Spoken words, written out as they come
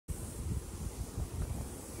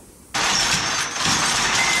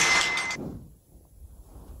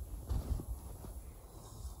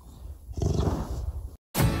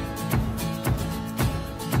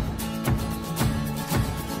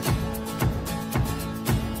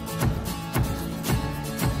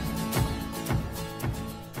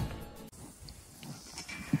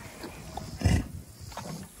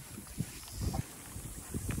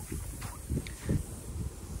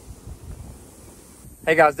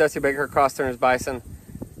Hey guys, Dusty Baker, Cross Turners Bison.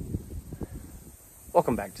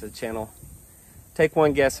 Welcome back to the channel. Take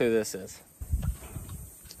one guess who this is.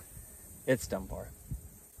 It's Dunbar.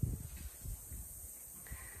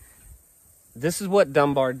 This is what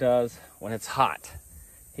Dunbar does when it's hot.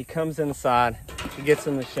 He comes inside, he gets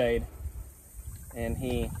in the shade, and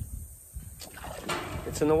he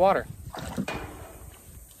gets in the water.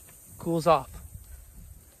 Cools off.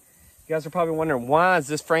 You guys are probably wondering, why is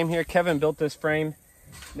this frame here? Kevin built this frame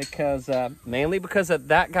because mainly because of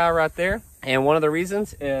that guy right there. And one of the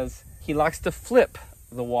reasons is he likes to flip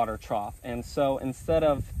the water trough. And so instead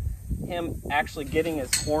of him actually getting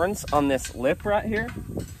his horns on this lip right here,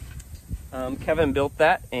 Kevin built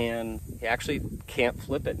that and he actually can't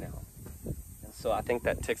flip it now. And so I think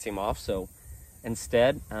that ticks him off. So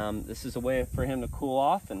instead, this is a way for him to cool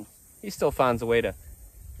off, and he still finds a way to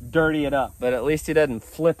dirty it up, but at least he doesn't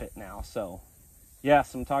flip it now. So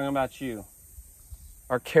yes, I'm talking about you,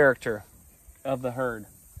 our character of the herd.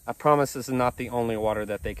 I promise this is not the only water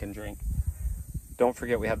that they can drink. Don't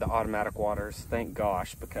forget we have the automatic waters, thank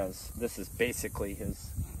gosh, because this is basically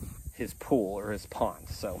his pool or his pond.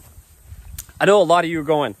 So I know a lot of you are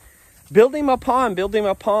going, build him a pond, build him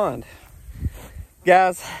a pond.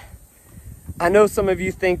 Guys, I know some of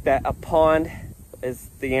you think that a pond is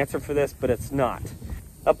the answer for this, but it's not.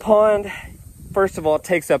 A pond, first of all, it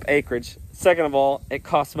takes up acreage. Second of all, it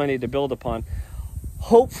costs money to build a pond.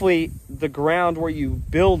 Hopefully the ground where you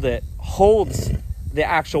build it holds the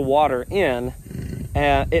actual water in.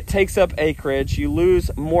 It takes up acreage, you lose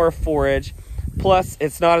more forage, plus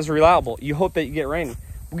it's not as reliable. You hope that you get rain.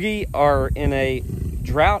 We are in a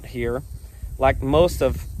drought here, like most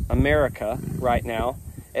of America right now,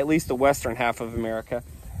 at least the western half of America.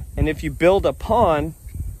 And if you build a pond,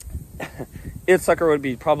 its sucker would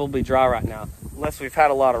be probably dry right now, unless we've had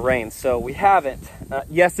a lot of rain. So we haven't.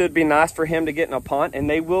 Yes, it would be nice for him to get in a pond, and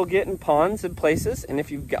they will get in ponds in places. And if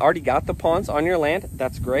you've already got the ponds on your land,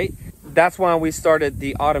 that's great. That's why we started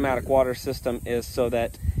the automatic water system, is so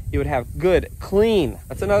that you would have good, clean,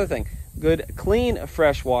 that's another thing, good, clean,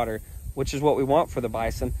 fresh water, which is what we want for the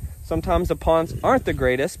bison. Sometimes the ponds aren't the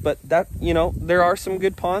greatest, but that, you know, there are some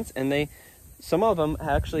good ponds, and some of them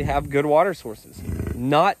actually have good water sources.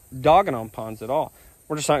 Not dogging on ponds at all.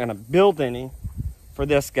 We're just not going to build any for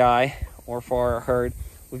this guy or for our herd.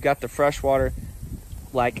 We've got the fresh water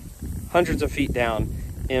like hundreds of feet down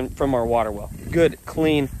from our water well. Good,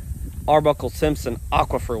 clean Arbuckle Simpson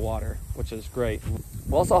aquifer water, which is great.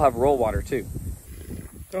 We'll also have roll water too.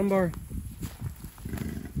 Dunbar,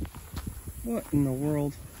 what in the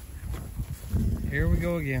world? Here we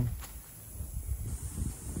go again.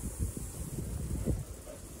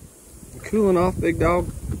 Cooling off, big dog.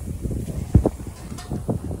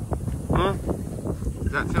 Huh?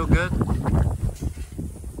 Does that feel good?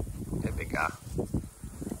 Hey, big guy.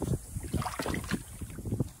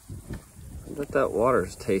 I bet that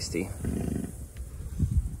water's tasty.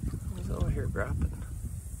 He's over here grappling.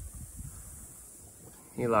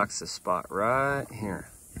 He likes the spot right here.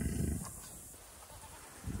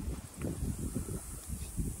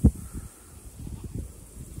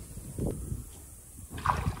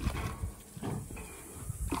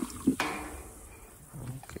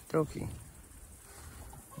 Dokie.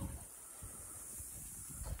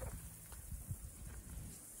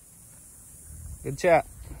 Good chat.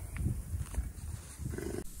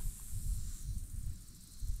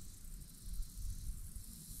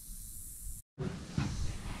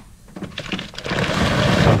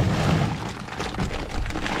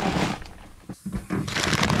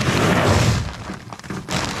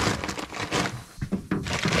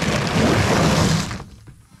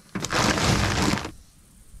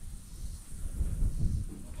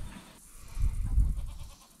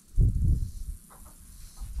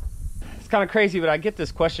 Kind of crazy, but I get this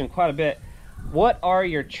question quite a bit. What are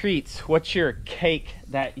your treats? What's your cake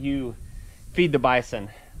that you feed the bison?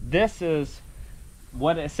 This is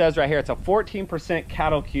what it says right here. It's a 14%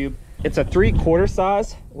 cattle cube. It's a 3/4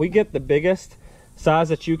 size. We get the biggest size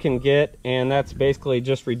that you can get, and that's basically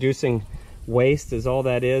just reducing waste is all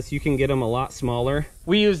that is. You can get them a lot smaller.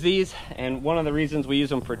 We use these, and one of the reasons we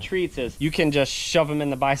use them for treats is you can just shove them in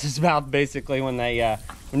the bison's mouth basically when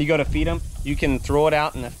you go to feed them. You can throw it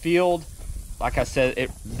out in the field. Like I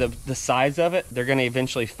said, the size of it, they're going to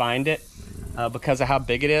eventually find it because of how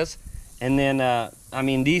big it is. And then, I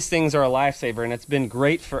mean, these things are a lifesaver, and it's been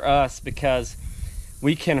great for us because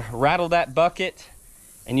we can rattle that bucket,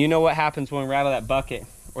 and you know what happens when we rattle that bucket.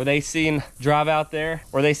 Or they see him drive out there,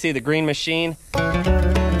 or they see the green machine.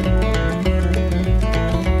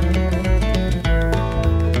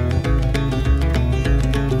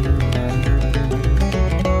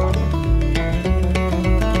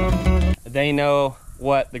 they know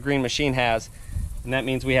what the green machine has, and that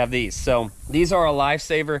means we have these. So these are a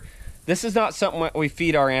lifesaver. This is not something we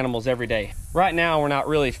feed our animals every day. Right now, we're not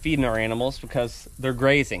really feeding our animals because they're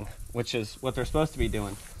grazing, which is what they're supposed to be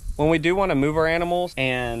doing. When we do want to move our animals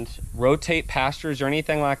and rotate pastures or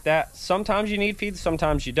anything like that, sometimes you need feeds,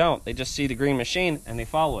 sometimes you don't. They just see the green machine and they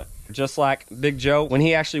follow it. Just like Big Joe, when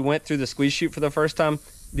he actually went through the squeeze chute for the first time,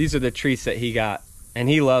 these are the treats that he got, and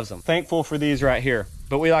he loves them. Thankful for these right here,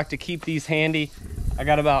 but we like to keep these handy. I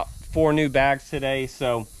got about 4 new bags today,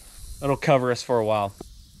 so it'll cover us for a while.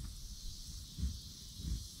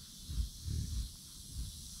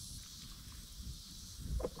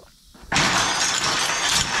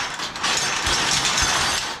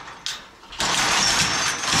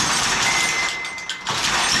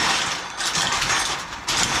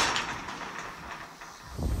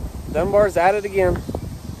 Dunbar's at it again.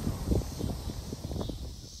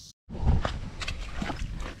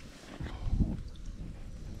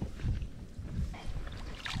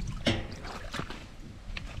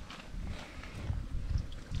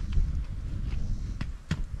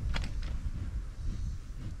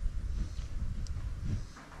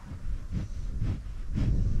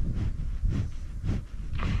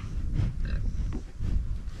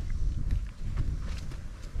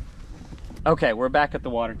 Okay, we're back at the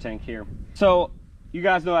water tank here. So you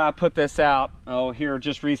guys know I put this out, here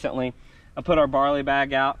just recently. I put our barley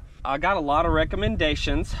bag out. I got a lot of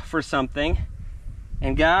recommendations for something.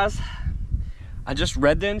 And guys, I just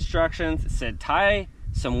read the instructions. It said tie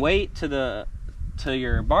some weight to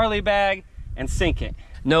your barley bag and sink it.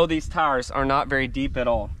 No, these tires are not very deep at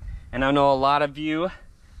all. And I know a lot of you,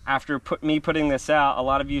 after me putting this out, a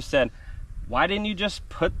lot of you said, why didn't you just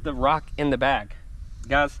put the rock in the bag?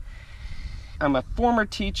 Guys, I'm a former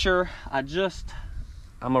teacher.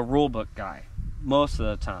 I'm a rule book guy most of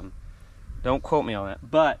the time. Don't quote me on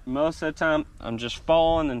that. But most of the time, I'm just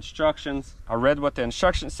following the instructions. I read what the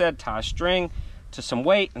instructions said, tie a string to some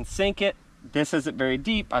weight and sink it. This isn't very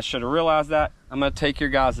deep. I should have realized that. I'm gonna take your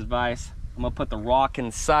guys' advice. I'm gonna put the rock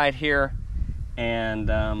inside here, and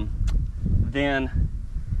then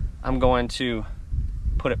I'm going to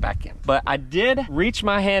put it back in. But I did reach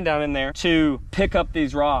my hand down in there to pick up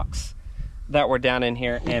these rocks that were down in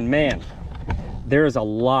here, and man, there's a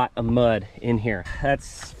lot of mud in here.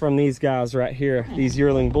 That's from these guys right here, these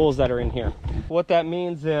yearling bulls that are in here. What that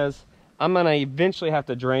means is I'm gonna eventually have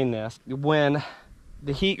to drain this when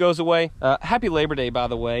the heat goes away. Happy Labor Day, by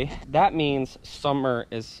the way. That means summer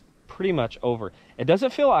is pretty much over. It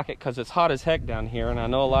doesn't feel like it because it's hot as heck down here, and I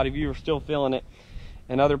know a lot of you are still feeling it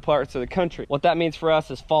in other parts of the country. What that means for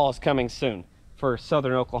us is fall is coming soon for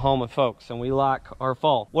southern Oklahoma folks, and we like our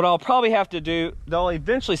fall. What I'll probably have to do, they'll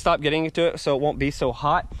eventually stop getting into it so it won't be so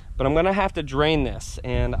hot, but I'm gonna have to drain this,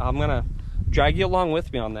 and I'm gonna drag you along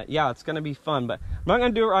with me on that. Yeah, it's gonna be fun, but I'm not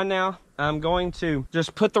gonna do it right now. I'm going to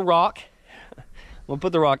just put the rock, we'll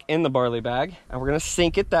put the rock in the barley bag, and we're gonna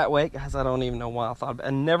sink it that way. Guys, I don't even know why I thought about it.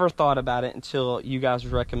 I never thought about it until you guys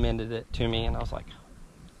recommended it to me, and I was like,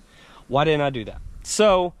 why didn't I do that?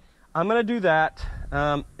 So I'm gonna do that,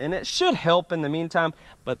 and it should help in the meantime,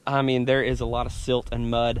 but I mean, there is a lot of silt and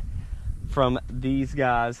mud from these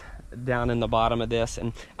guys down in the bottom of this,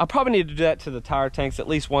 and I'll probably need to do that to the tire tanks at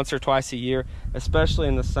least once or twice a year, especially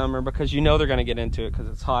in the summer, because you know they're gonna get into it because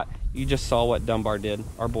it's hot. You just saw what Dunbar did,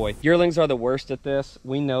 our boy. Yearlings are the worst at this.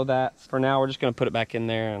 We know that. For now, we're just gonna put it back in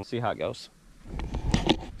there and see how it goes.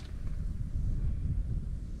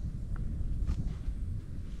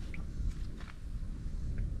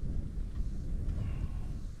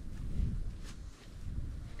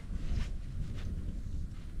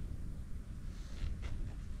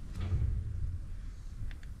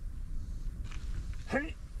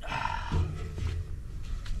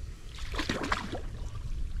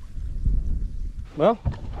 Well,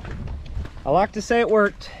 I like to say it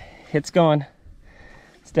worked. It's gone.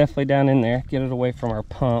 It's definitely down in there. Get it away from our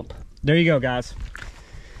pump. There you go, guys.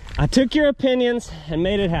 I took your opinions and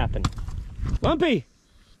made it happen. Lumpy!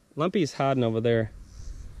 Lumpy's hiding over there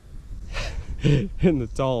in the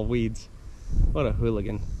tall weeds. What a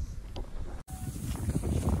hooligan.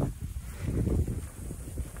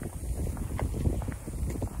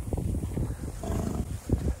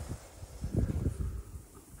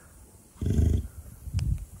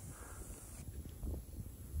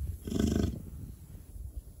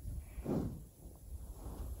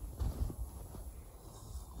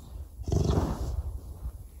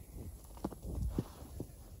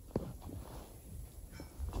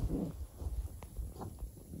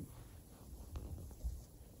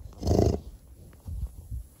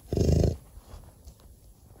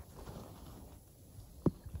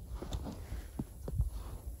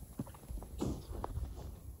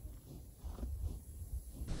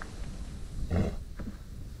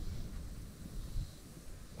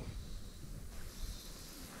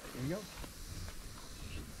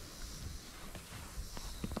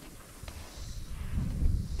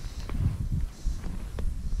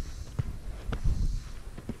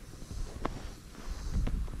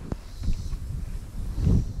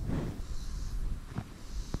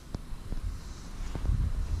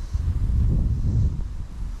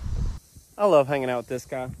 I love hanging out with this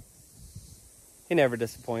guy. He never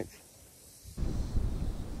disappoints.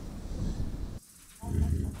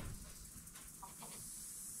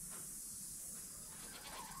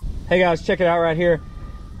 Hey guys, check it out right here.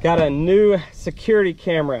 Got a new security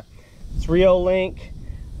camera. It's Reolink.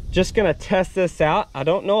 Just gonna test this out. I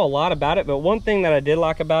don't know a lot about it, but one thing that I did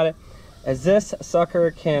like about it is this sucker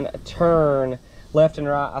can turn left and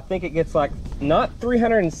right. I think it gets like not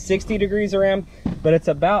 360 degrees around, but it's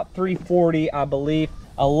about 340, I believe.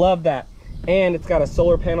 I love that. And it's got a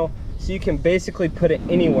solar panel, so you can basically put it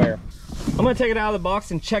anywhere. I'm gonna take it out of the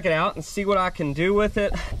box and check it out and see what I can do with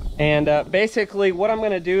it. And basically what I'm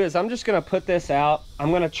gonna do is I'm just gonna put this out.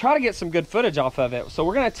 I'm gonna try to get some good footage off of it. So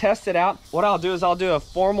we're gonna test it out. What I'll do is I'll do a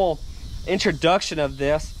formal introduction of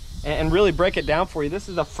this and really break it down for you. This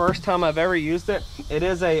is the first time I've ever used it. It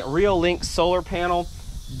is a Reolink solar panel,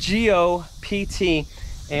 GOPT,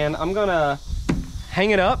 and I'm gonna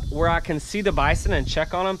hang it up where I can see the bison and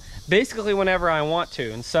check on them basically whenever I want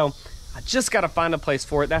to. And so I just gotta find a place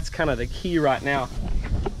for it. That's kind of the key right now.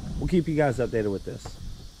 We'll keep you guys updated with this.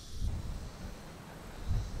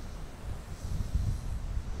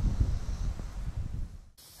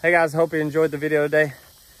 Hey guys, hope you enjoyed the video today.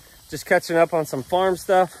 Just catching up on some farm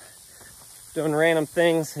stuff, doing random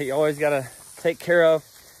things that you always gotta take care of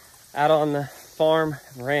out on the farm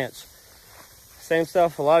and ranch. Same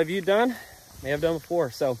stuff a lot of you done, may have done before.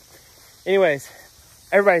 So anyways,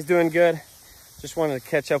 everybody's doing good. Just wanted to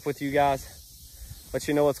catch up with you guys, let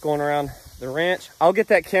you know what's going around the ranch. I'll get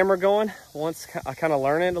that camera going once I kind of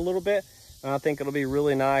learn it a little bit, and I think it'll be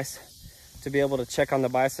really nice to be able to check on the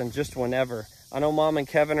bison just whenever. I know Mom and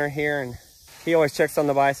Kevin are here, and he always checks on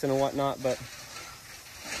the bison and whatnot, but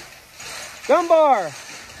Dunbar!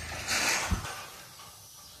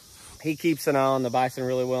 He keeps an eye on the bison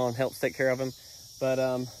really well and helps take care of him. But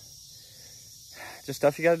just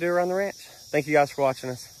stuff you got to do around the ranch. Thank you guys for watching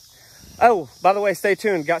us. Oh, by the way, stay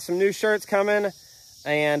tuned. Got some new shirts coming,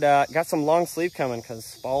 and got some long sleeve coming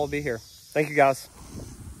because fall will be here. Thank you guys.